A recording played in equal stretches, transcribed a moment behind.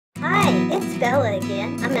It's Bella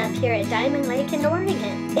again. I'm up here at Diamond Lake in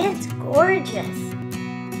Oregon. It's gorgeous.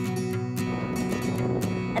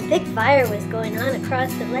 A big fire was going on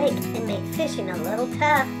across the lake and made fishing a little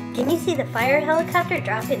tough. Can you see the fire helicopter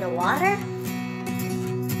drop in the water?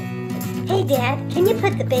 Hey Dad, can you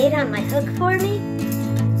put the bait on my hook for me?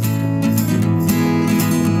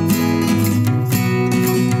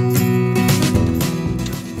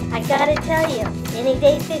 I gotta tell you, any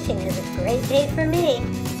day fishing is a great day for me.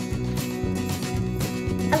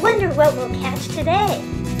 I wonder what we'll catch today.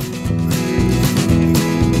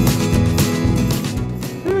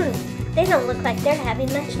 They don't look like they're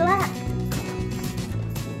having much luck.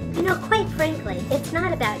 You know, quite frankly, it's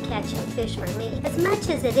not about catching fish for me as much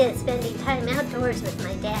as it is spending time outdoors with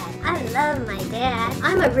my dad. I love my dad.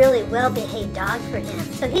 I'm a really well-behaved dog for him,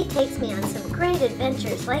 so he takes me on some great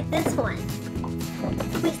adventures like this one.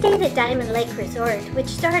 We stayed at Diamond Lake Resort, which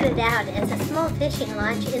started out as a small fishing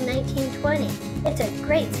lodge in 1920. It's a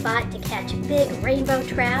great spot to catch big rainbow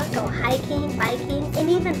trout, go hiking, biking, and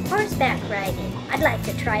even horseback riding. I'd like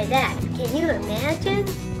to try that. Can you imagine?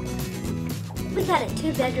 We got a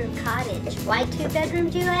 2-bedroom cottage. Why 2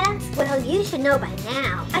 bedrooms, you ask? Well, you should know by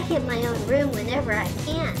now. I get my own room whenever I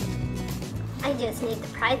can. I just need the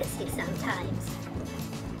privacy sometimes.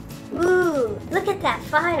 Ooh, look at that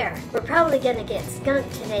fire. We're probably gonna get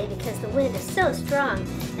skunked today because the wind is so strong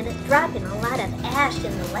and it's dropping a lot of ash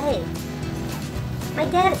in the lake. My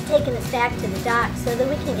dad is taking us back to the dock so that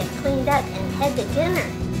we can get cleaned up and head to dinner.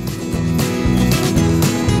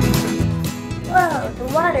 Whoa,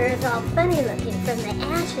 the water is all funny looking from the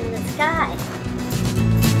ash in the sky.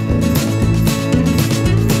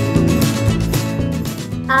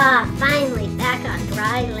 Ah, finally back on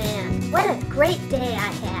dry land. What a great day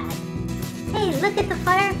I had. Hey, look at the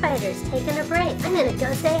firefighters taking a break. I'm gonna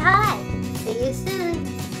go say hi. See you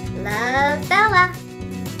soon. Love, Bella.